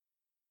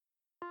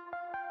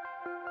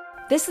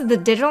This is the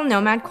Digital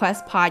Nomad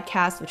Quest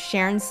podcast with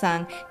Sharon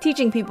Sung,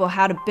 teaching people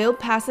how to build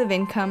passive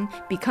income,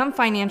 become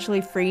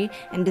financially free,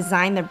 and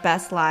design their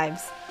best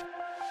lives.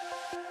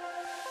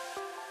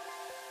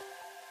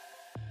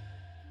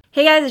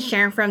 Hey guys, it's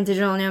Sharon from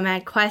Digital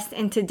Nomad Quest,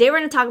 and today we're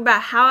going to talk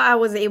about how I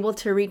was able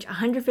to reach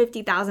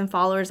 150,000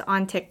 followers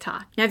on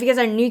TikTok. Now, if you guys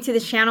are new to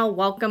this channel,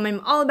 welcome.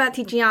 I'm all about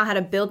teaching you how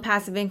to build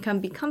passive income,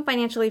 become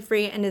financially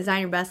free, and design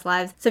your best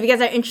lives. So if you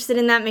guys are interested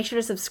in that, make sure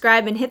to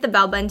subscribe and hit the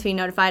bell button to be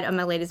notified of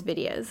my latest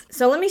videos.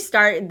 So let me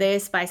start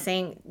this by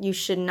saying you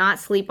should not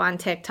sleep on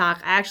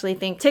TikTok. I actually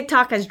think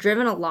TikTok has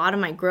driven a lot of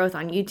my growth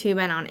on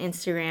YouTube and on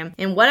Instagram.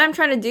 And what I'm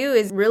trying to do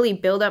is really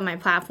build up my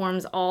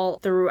platforms all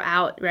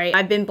throughout, right?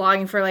 I've been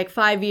blogging for like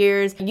 5 years.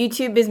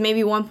 YouTube is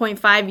maybe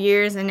 1.5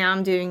 years, and now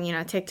I'm doing,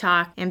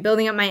 TikTok and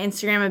building up my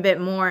Instagram a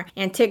bit more.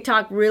 And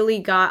TikTok really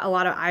got a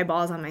lot of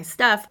eyeballs on my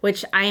stuff,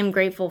 which I am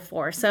grateful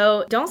for.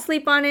 So don't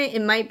sleep on it.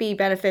 It might be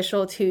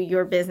beneficial to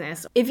your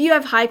business. If you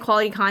have high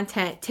quality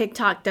content,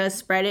 TikTok does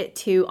spread it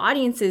to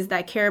audiences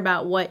that care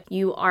about what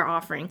you are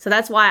offering. So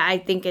that's why I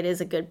think it is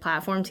a good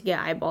platform to get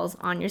eyeballs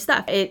on your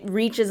stuff. It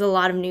reaches a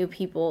lot of new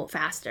people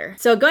faster.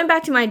 So going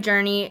back to my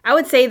journey, I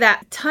would say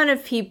that a ton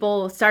of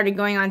people started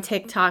going on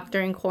TikTok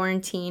during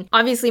quarantine.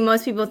 Obviously,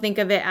 most people think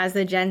of it as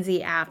the Gen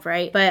Z app,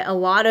 right? But a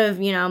lot of,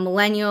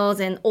 millennials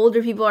and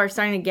older people are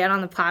starting to get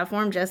on the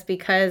platform just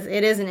because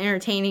it is an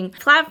entertaining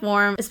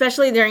platform,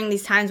 especially during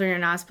these times when you're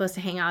not supposed to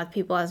hang out with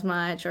people as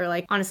much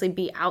or honestly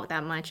be out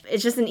that much.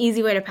 It's just an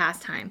easy way to pass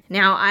time.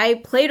 Now,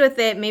 I played with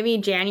it maybe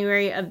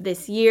January of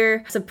this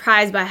year,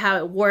 surprised by how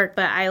it worked,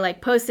 but I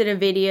posted a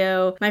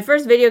video. My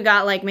first video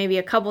got maybe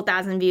a couple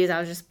thousand views. I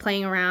was just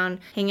playing around,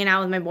 hanging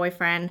out with my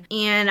boyfriend,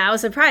 and I was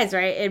surprised,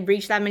 right? It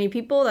reached that many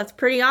people. That's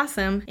pretty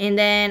awesome. And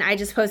then I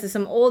just posted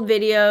some old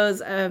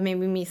videos of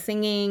maybe me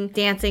singing,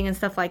 dancing, and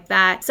stuff like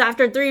that. So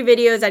after 3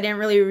 videos, I didn't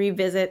really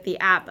revisit the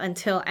app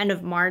until end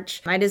of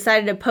March. I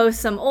decided to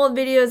post some old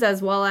videos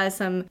as well as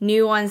some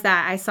new ones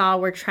that I saw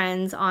were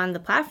trends on the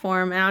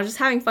platform, and I was just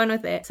having fun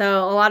with it.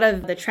 So a lot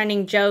of the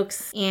trending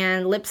jokes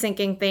and lip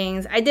syncing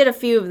things, I did a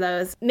few of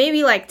those,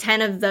 maybe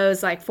 10 of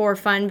those for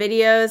fun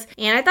videos.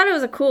 And I thought it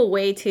was a cool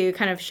way to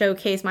kind of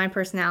showcase my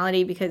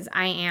personality because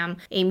I am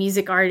a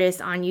music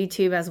artist on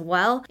YouTube as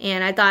well.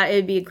 And I thought it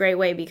would be a great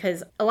way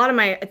because a lot of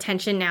my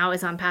attention now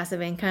is on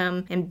passive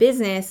income and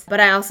business, but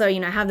I also,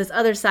 have this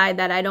other side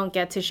that I don't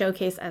get to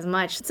showcase as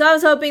much. So I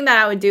was hoping that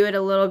I would do it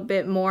a little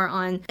bit more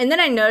on. And then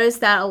I noticed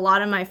that a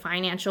lot of my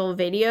financial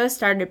videos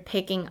started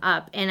picking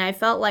up, and I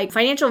felt like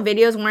financial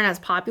videos weren't as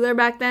popular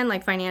back then,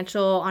 like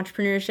financial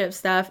entrepreneurship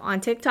stuff on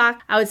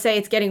TikTok. I would say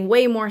it's getting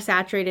way more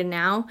saturated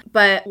now.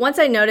 But once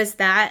I noticed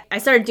that, I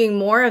started doing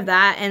more of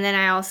that, and then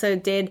I also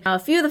did a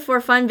few of the for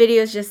fun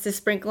videos just to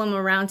sprinkle them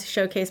around to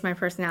showcase my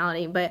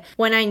personality. But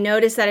when I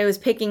noticed that it was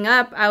picking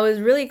up, I was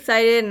really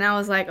excited, and I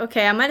was like,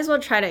 okay, I might as well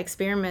try to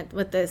experiment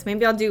with this.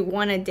 Maybe I'll do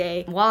one a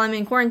day while I'm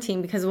in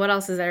quarantine because what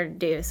else is there to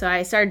do? So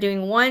I started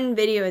doing one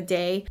video a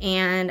day,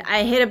 and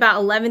I hit about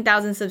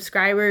 11,000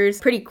 subscribers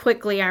pretty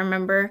quickly, I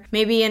remember,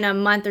 maybe in a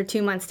month or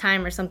 2 months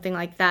time or something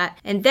like that.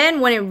 And then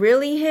when it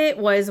really hit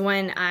was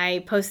when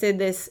I posted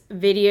this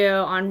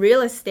video on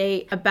real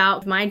estate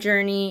about my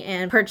journey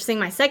and purchasing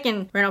my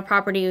second rental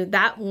property.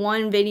 That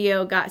one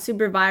video got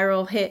super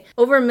viral, hit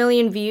over 1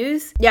 million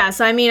views. Yeah,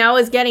 so I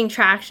was getting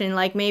traction,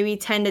 maybe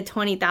 10 to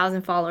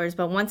 20,000 followers,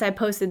 but once I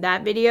posted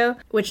that video,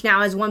 which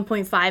now has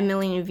 1.5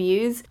 million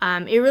views,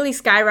 it really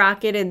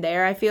skyrocketed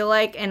there, I feel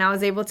like, and I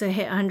was able to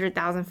hit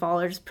 100,000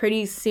 followers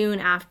pretty soon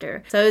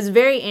after. So it was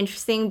very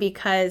interesting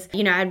because,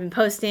 I'd been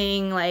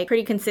posting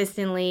pretty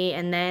consistently,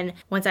 and then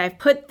once I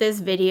put this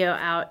video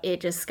out,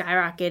 it just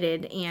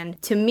skyrocketed.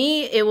 And to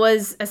me, it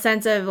was a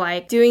sense of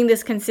doing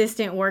this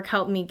consistent work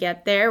helped me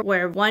get there,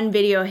 where one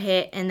video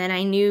hit, and then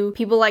I knew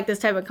people like this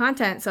type of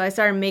content, so I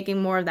started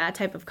making more of that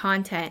type of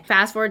content.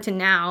 Fast forward to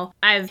now,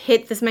 I've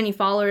hit this many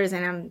followers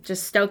and I'm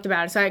just stoked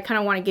about it. So I kind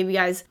of want to give you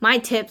guys my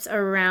tips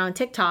around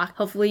TikTok.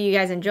 Hopefully you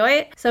guys enjoy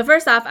it. So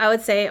first off, I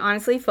would say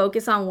honestly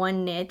focus on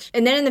one niche.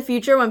 And then in the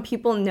future, when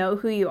people know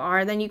who you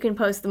are, then you can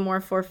post the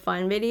more for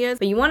fun videos.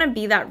 But you want to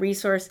be that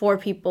resource for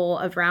people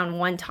around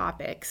one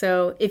topic.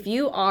 So if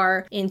you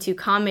are into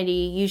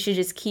comedy, you should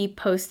just keep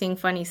posting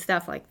funny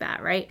stuff like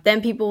that, right?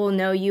 Then people will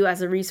know you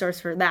as a resource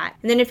for that.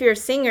 And then if you're a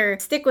singer,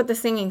 stick with the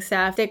singing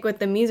stuff, stick with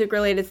the music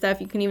related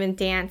stuff. You can even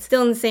dance,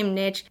 still in the same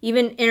niche.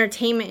 Even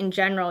entertainment in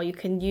general, you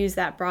can use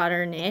that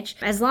broader niche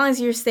as long as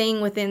you're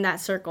staying within that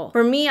circle.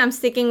 For me, I'm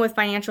sticking with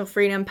financial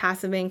freedom,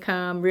 passive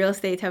income, real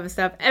estate type of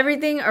stuff,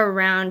 everything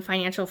around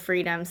financial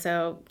freedom.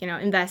 So,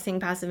 investing,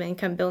 passive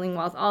income, building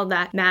wealth, all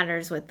that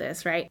matters with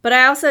this, right? But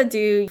I also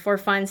do for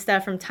fun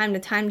stuff from time to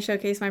time to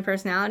showcase my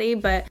personality,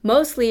 but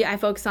mostly I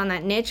focus on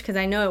that niche because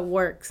I know it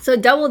works. So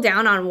double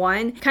down on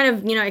one, kind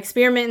of,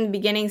 experiment in the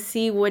beginning,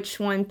 see which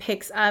one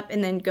picks up,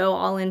 and then go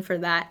all in for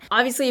that.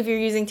 Obviously, if you're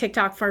using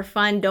TikTok for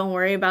fun, don't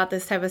worry about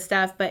this type of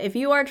stuff. But if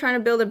you are trying to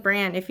build a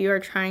brand, if you are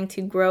trying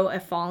to grow a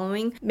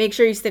following, make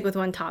sure you stick with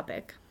one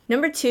topic.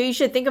 Number 2, you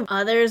should think of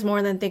others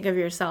more than think of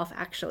yourself,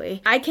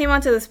 actually. I came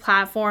onto this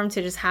platform to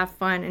just have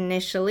fun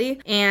initially,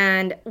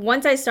 and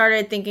once I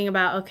started thinking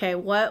about, okay,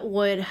 what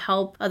would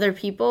help other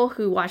people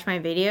who watch my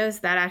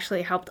videos, that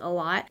actually helped a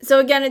lot. So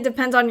again, it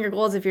depends on your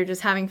goals. If you're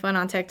just having fun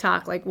on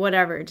TikTok, like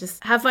whatever,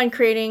 just have fun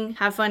creating,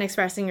 have fun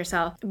expressing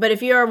yourself. But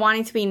if you are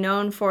wanting to be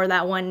known for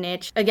that one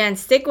niche, again,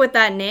 stick with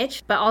that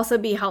niche, but also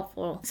be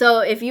helpful. So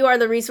if you are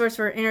the resource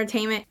for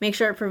entertainment, make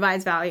sure it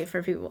provides value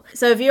for people.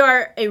 So if you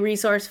are a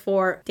resource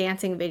for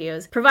dancing videos,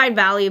 provide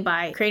value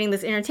by creating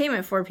this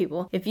entertainment for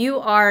people. If you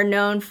are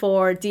known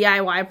for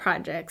DIY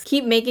projects,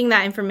 keep making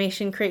that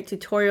information, create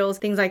tutorials,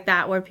 things like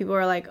that, where people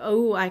are like,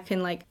 oh, I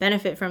can like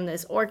benefit from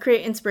this, or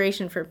create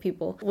inspiration for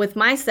people. With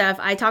my stuff,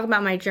 I talk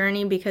about my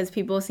journey because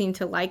people seem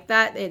to like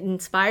that. It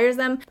inspires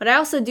them. But I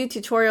also do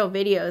tutorial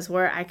videos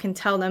where I can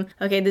tell them,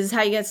 okay, this is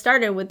how you get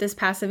started with this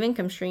passive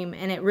income stream.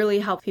 And it really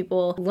helps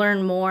people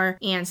learn more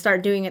and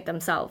start doing it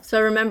themselves.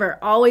 So remember,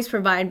 always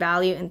provide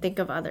value and think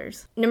of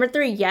others. Number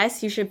 3,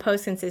 yes, you should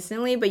post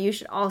consistently, but you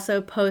should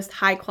also post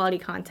high quality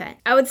content.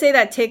 I would say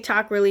that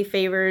TikTok really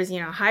favors,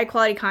 high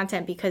quality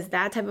content because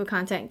that type of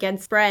content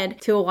gets spread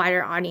to a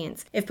wider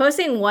audience. If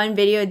posting one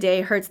video a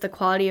day hurts the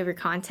quality of your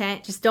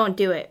content, just don't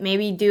do it.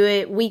 Maybe do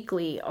it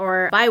weekly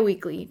or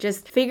bi-weekly.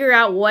 Just figure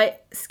out what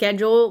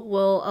schedule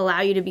will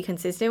allow you to be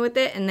consistent with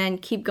it and then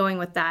keep going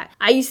with that.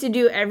 I used to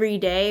do every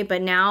day,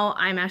 but now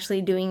I'm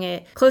actually doing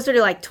it closer to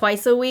like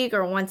twice a week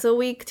or once a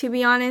week, to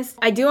be honest.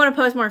 I do want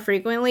to post more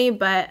frequently,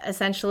 but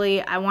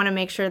essentially I want to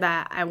make sure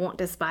that I won't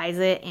despise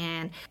it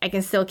and I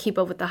can still keep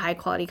up with the high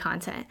quality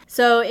content.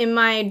 So in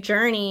my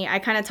journey, I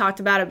kind of talked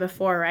about it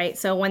before, right?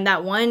 So when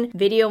that one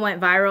video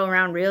went viral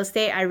around real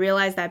estate, I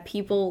realized that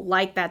people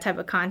like that type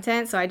of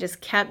content. So I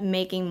just kept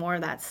making more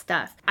of that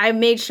stuff. I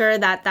made sure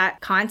that that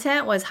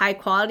content was high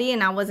quality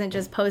and I wasn't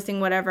just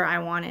posting whatever I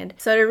wanted.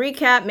 So to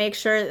recap, make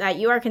sure that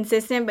you are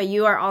consistent, but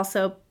you are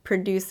also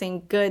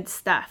producing good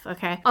stuff,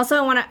 okay? Also,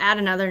 I want to add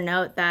another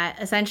note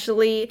that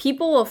essentially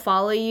people will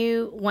follow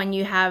you when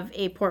you have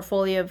a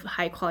portfolio of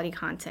high quality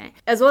content,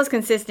 as well as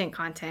consistent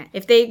content.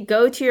 If they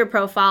go to your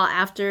profile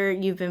after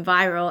you've been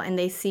viral and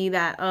they see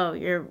that, oh,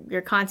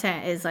 your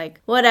content is like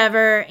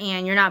whatever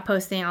and you're not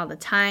posting all the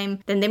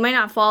time, then they might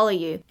not follow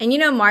you. And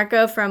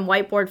Marco from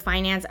Whiteboard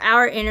Finance,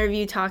 our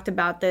interview talked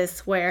about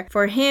this, where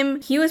for him,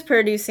 he was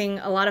producing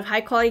a lot of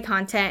high quality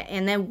content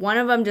and then one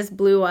of them just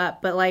blew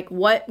up. But like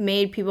what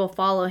made people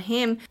follow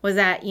him was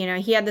that,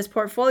 he had this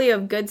portfolio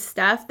of good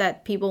stuff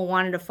that people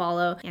wanted to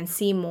follow and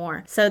see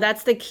more. So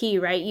that's the key,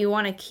 right? You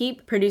want to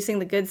keep producing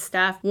the good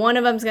stuff. One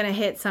of them's going to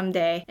hit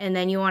someday, and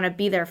then you want to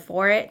be there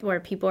for it, where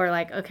people are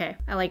like, okay,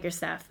 I like your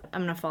stuff,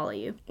 I'm going to follow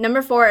you.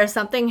 Number 4, if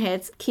something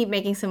hits, keep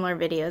making similar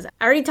videos.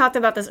 I already talked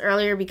about this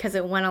earlier because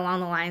it went along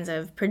the lines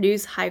of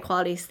produce high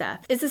quality stuff.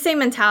 It's the same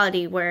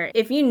mentality where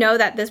if you know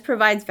that this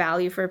provides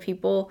value for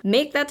people,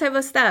 make that type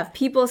of stuff.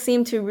 People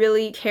seem to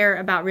really care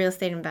about real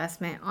estate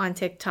investment on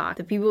TikTok.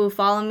 The people who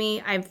follow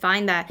me, I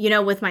find that,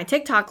 with my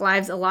TikTok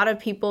lives, a lot of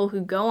people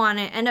who go on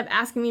it end up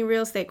asking me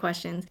real estate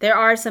questions. There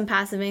are some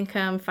passive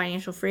income,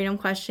 financial freedom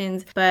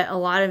questions, but a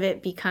lot of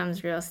it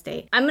becomes real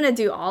estate. I'm going to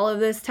do all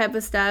of this type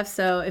of stuff.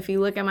 So if you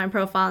look at my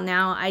profile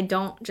now, I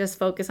don't just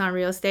focus on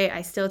real estate.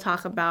 I still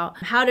talk about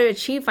how to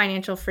achieve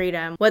financial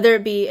freedom, whether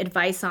it be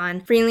advice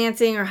on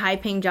freelancing or high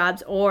paying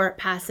jobs or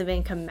passive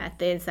income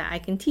methods that I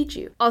can teach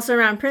you. Also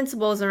around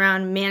principles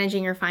around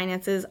managing your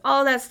finances,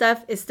 all that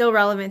stuff is still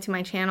relevant to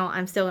my channel.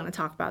 I'm still going to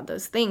talk about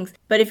those things.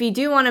 But if you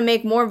do want to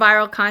make more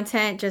viral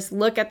content, just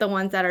look at the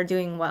ones that are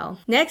doing well.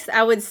 Next,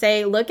 I would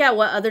say look at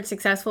what other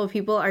successful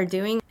people are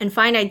doing and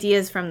find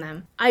ideas from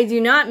them. I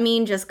do not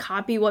mean just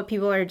copy what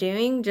people are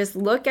doing, just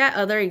look at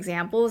other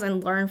examples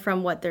and learn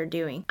from what they're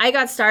doing. I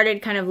got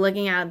started kind of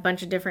looking at a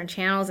bunch of different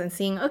channels and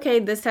seeing, okay,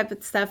 this type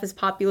of stuff is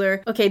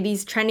popular. Okay,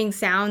 these trending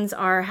sounds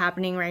are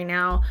happening right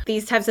now.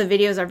 These types of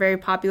videos are very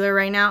popular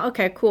right now.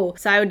 Okay, cool.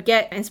 So I would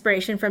get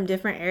inspiration from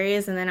different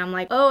areas and then I'm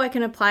like, oh, I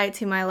can apply it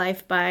to my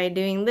life by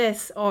doing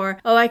this, or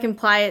oh, I can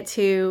apply it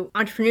to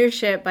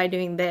entrepreneurship by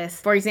doing this.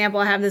 For example,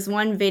 I have this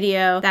one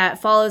video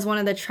that follows one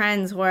of the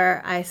trends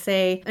where I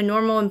say a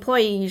normal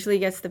employee usually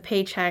gets the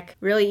paycheck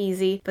really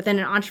easy, but then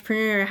an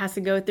entrepreneur has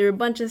to go through a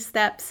bunch of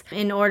steps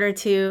in order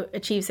to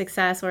achieve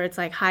success, where it's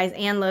like highs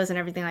and lows and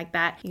everything like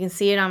that. You can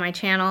see it on my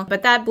channel,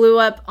 but that blew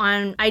up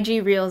on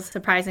IG Reels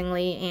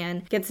surprisingly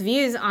and gets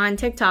views on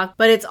TikTok,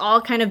 but it's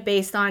all kind of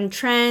based on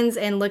trends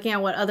and looking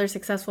at what other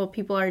successful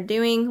people are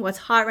doing, what's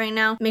hot right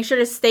now. Make sure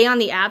to stay on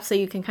the app so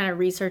you can kind of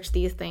research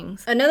these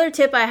things. Another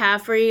tip I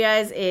have for you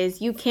guys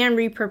is you can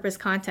repurpose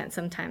content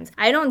sometimes.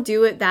 I don't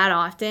do it that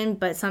often,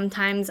 but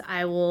sometimes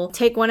I will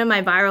take one of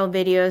my viral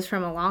videos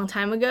from a long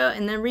time ago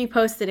and then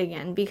repost it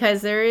again,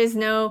 because there is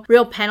no real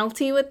real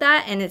penalty with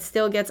that, and it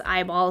still gets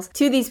eyeballs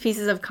to these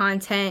pieces of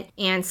content.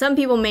 And some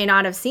people may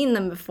not have seen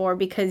them before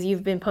because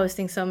you've been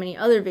posting so many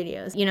other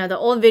videos. You know, the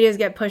old videos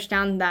get pushed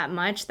down that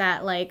much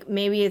that like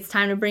maybe it's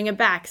time to bring it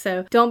back.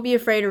 So don't be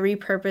afraid to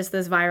repurpose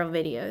those viral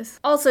videos.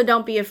 Also,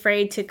 don't be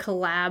afraid to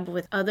collab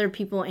with other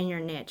people in your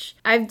niche.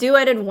 I've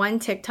duetted one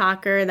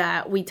TikToker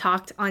that we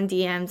talked on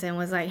DMs and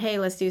was like, hey,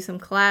 let's do some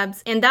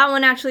collabs. And that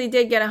one actually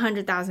did get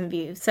 100,000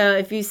 views. So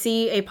if you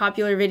see a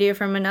popular video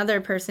from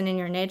another person in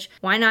your niche,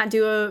 why not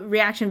do a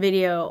reaction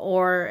video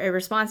or a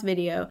response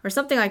video or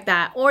something like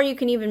that? Or you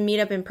can even meet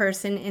up in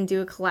person and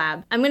do a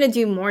collab. I'm going to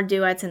do more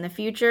duets in the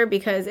future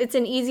because it's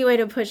an easy way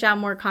to push out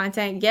more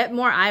content, get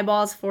more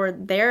eyeballs for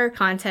their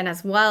content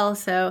as well.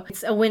 So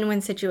it's a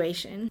win-win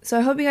situation. So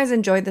I hope you guys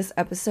enjoyed this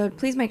episode.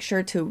 Please make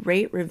sure to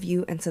rate,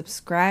 review, and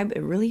subscribe.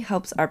 It really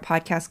helps our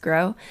podcast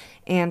grow.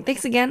 And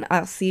thanks again.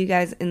 I'll see you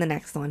guys in the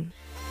next one.